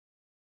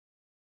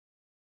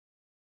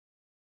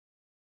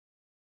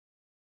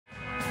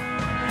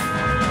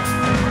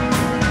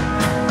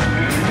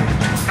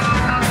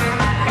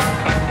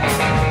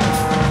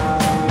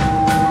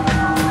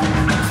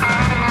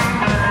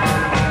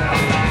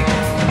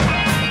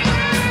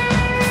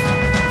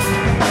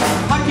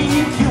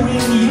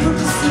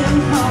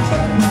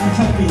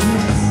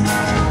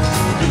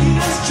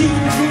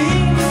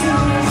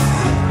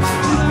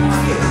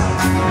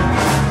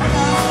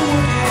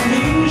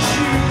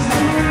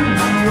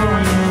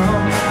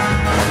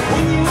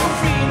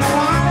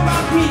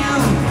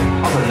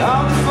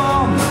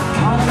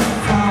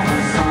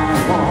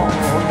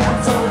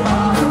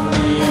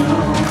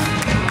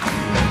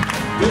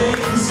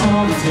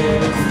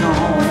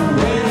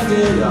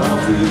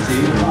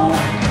too long.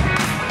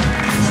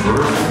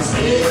 We're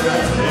stay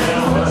right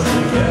now, us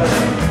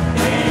together.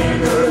 Ain't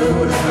good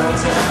without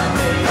telling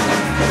me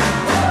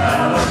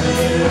how I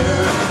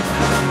feel.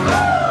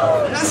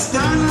 Last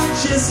time I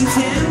just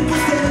attend,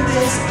 but then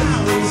there's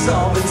hours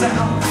all the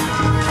town.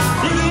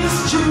 It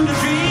used to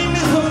dream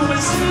and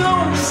hopeless and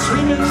lonely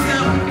streaming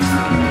down.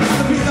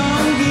 We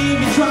thought we'd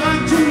be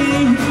trying to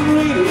make you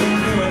really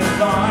doing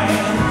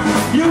fine.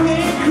 Your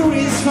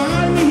inquiries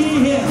find me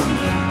here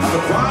on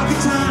the quiet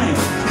time.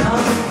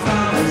 Counting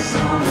flowers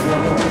on the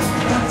wall,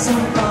 that's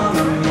not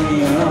bothering me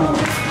at all.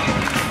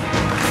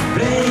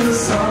 Playing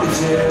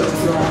solitaire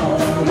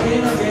alone,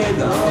 when I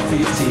get off 50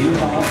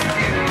 walk.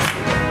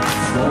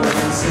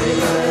 Smoking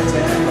cigarettes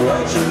and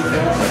watching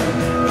film.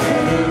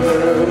 Any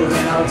word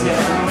now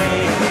tell me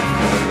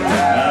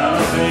how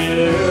I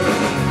feel.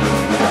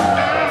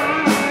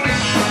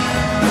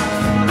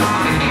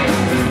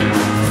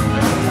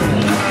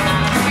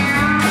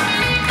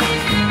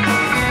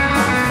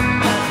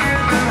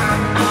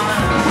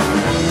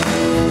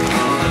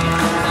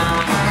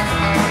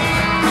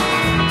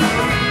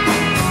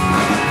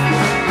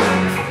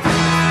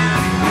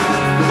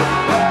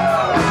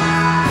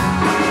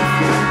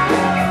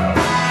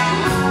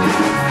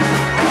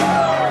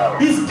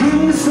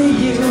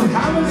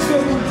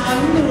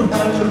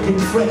 Looking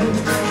friend.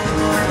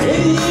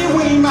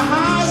 Anyway, my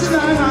eyes and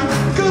I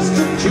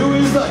custom to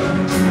his life.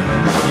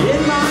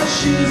 In my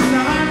shoes and I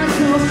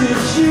custom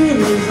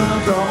shoes on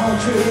all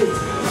tricks.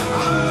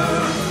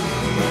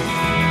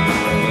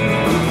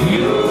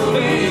 You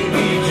make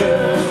me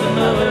just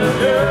another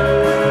girl.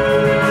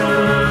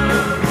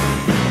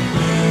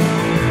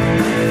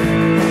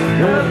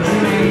 Up to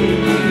me.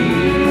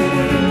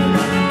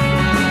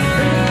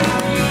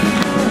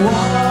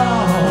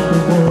 Wow, the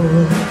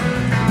world.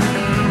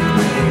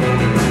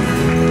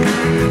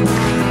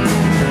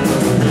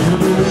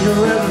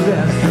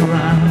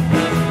 Restaurant,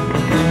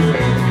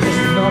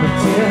 just another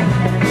tip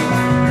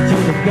to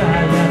the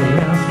guy at the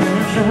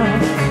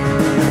restaurant.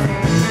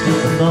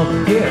 Just another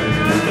gift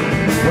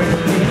when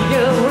you need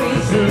your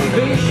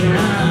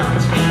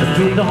reservations. If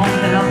you don't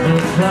have the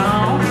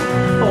clown,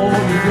 oh,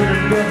 you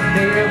couldn't get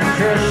there with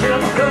your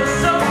ship. Cause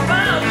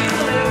somebody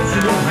lives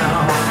you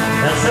now.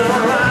 That's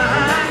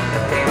alright,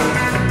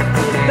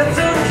 that's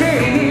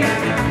okay.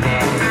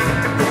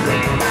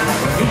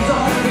 You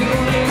don't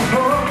feel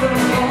important.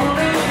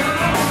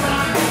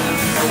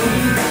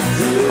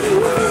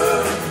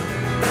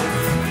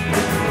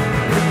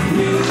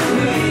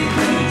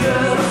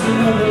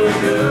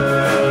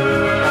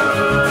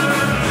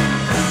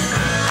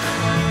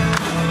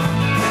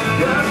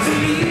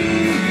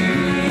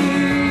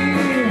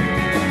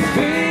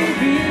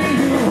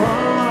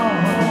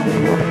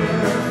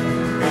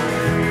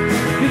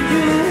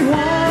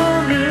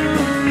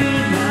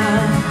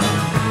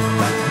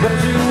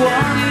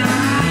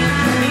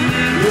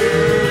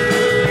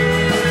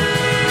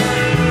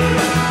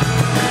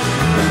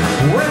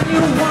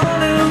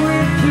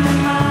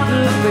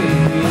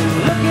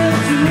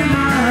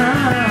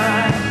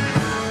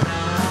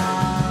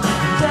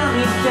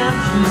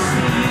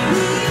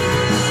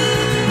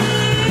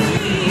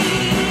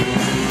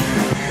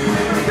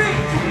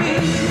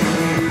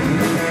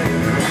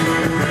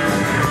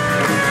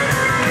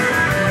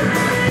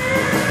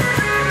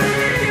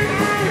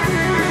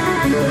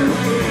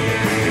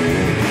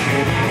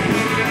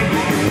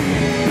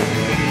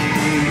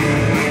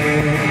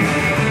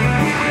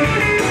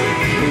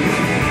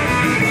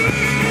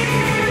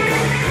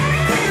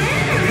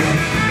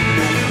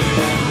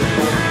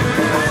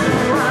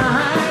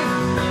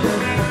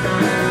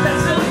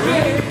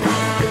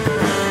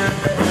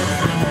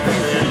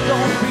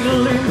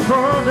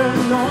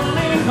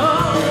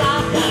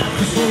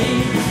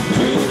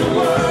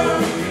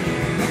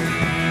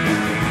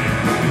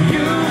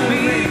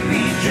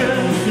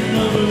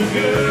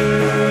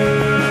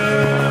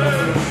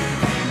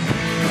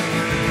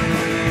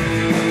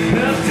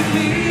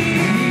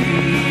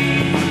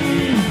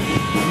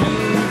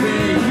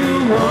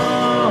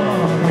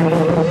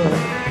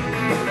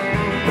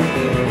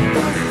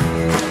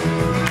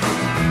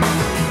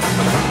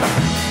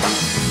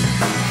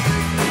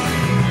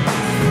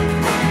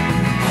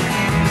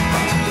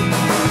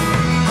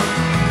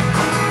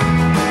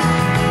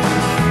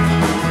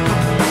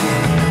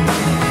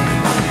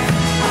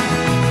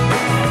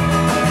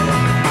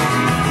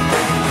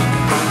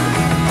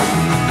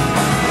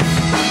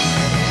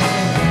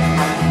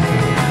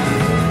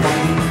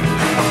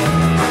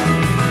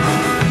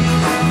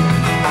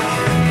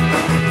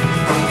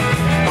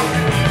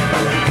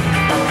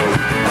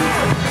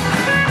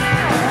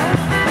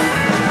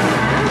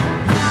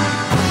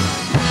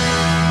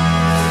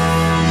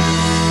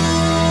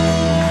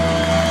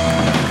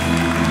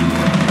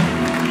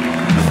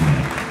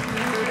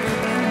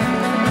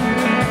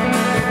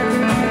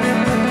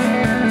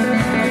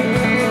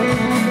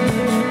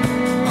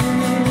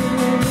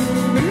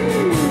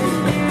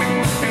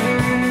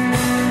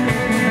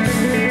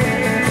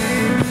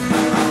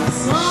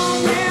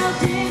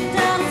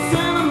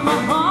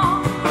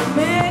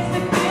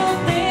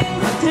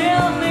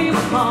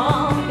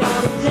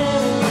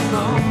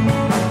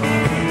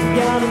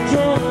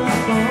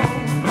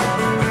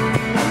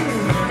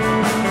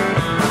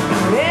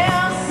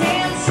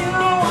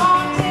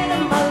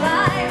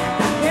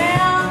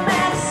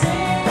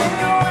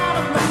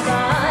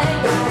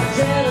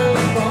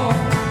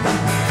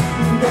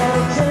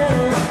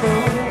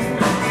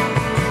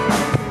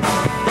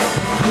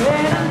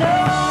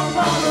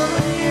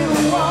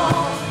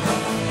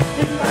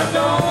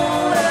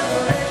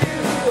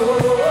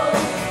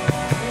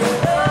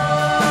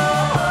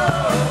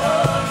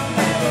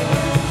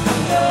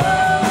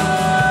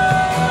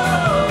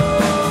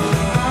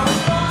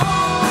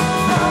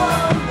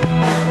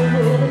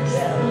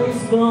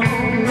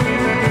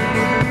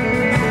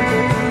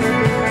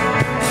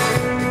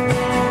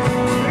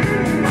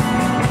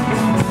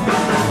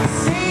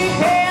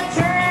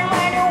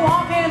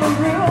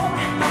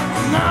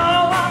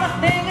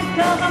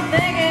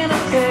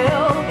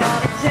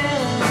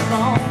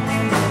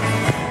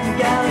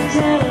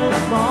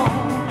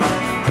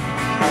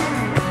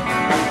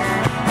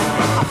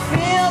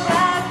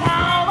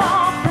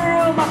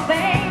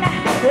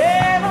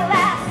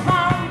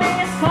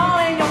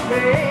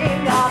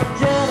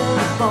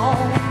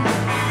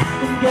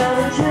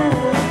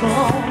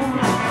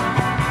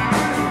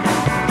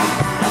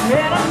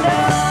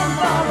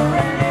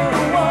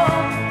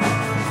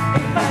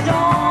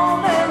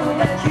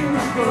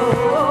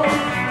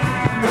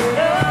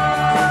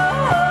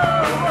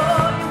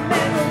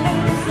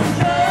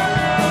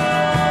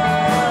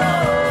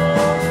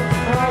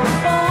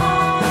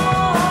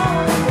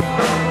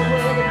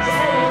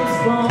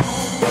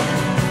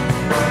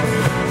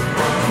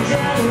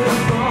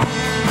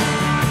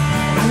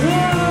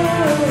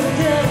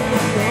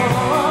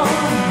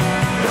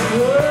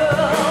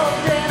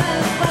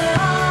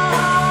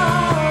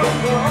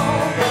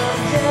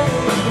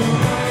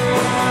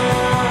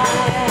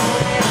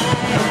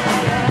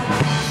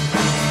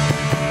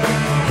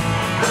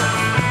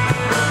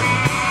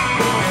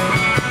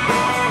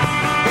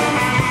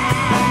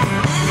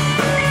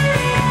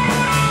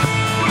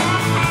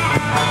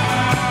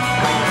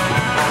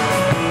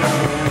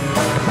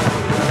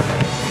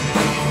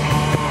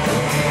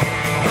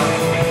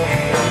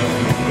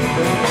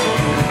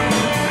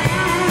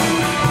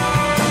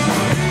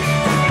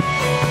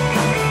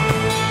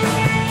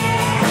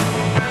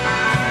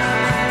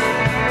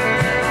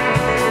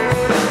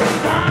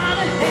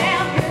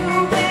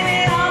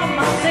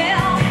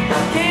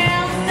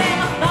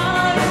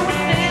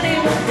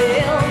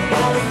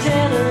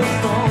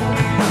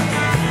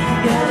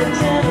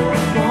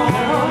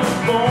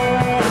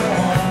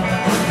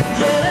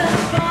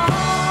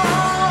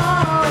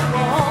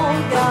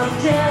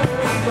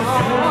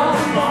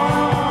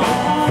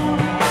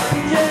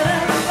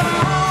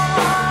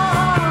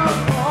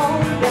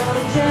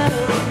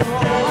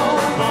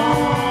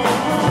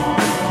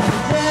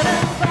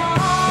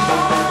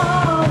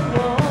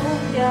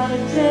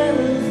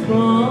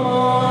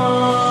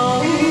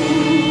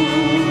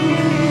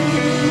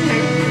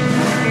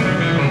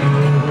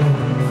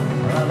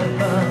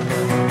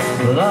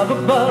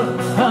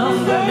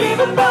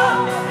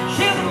 Unbelievable.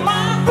 She's a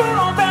mind full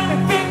of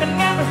everything and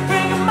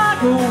everything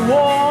like a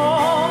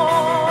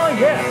war.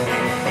 Yeah.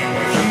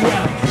 She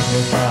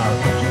she's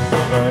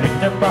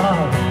unbelievable.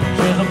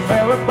 She's a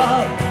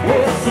variable.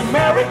 It's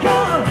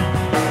American.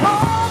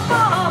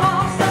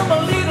 Oh,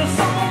 somebody to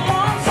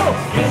someone so.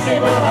 Kiss it,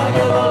 but I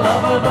give a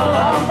love of the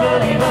life.